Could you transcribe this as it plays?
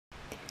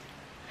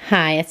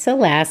Hi, it's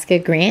Alaska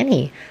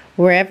Granny.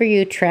 Wherever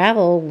you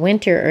travel,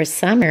 winter or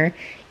summer,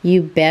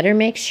 you better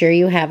make sure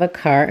you have a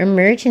car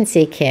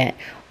emergency kit.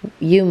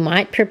 You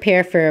might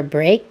prepare for a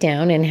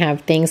breakdown and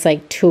have things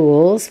like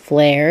tools,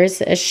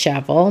 flares, a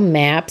shovel,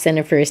 maps, and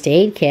a first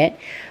aid kit.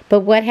 But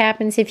what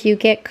happens if you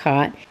get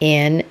caught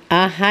in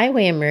a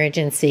highway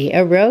emergency,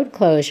 a road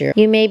closure?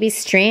 You may be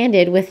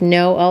stranded with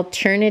no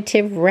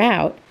alternative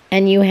route,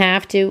 and you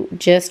have to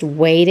just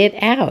wait it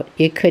out.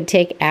 It could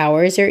take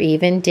hours or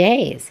even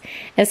days,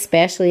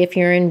 especially if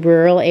you're in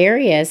rural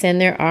areas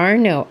and there are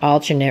no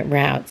alternate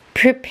routes.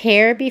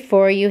 Prepare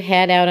before you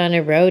head out on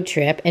a road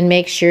trip and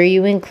make sure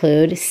you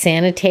include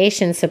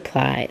sanitation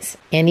supplies,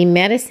 any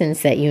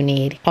medicines that you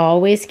need.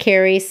 Always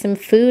carry some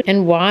food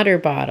and water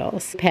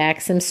bottles.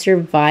 Pack some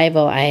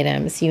survival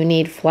items. You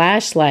need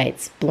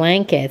flashlights,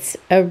 blankets,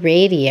 a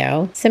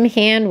radio, some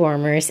hand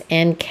warmers,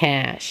 and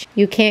cash.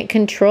 You can't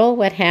control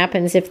what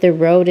happens if the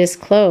road is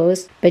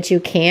closed, but you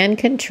can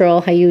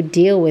control how you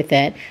deal with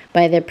it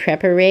by the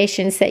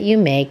preparations that you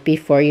make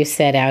before you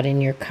set out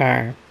in your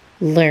car.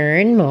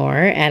 Learn more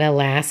at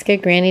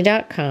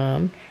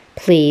alaskagranny.com.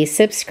 Please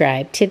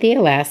subscribe to the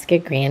Alaska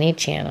Granny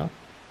channel.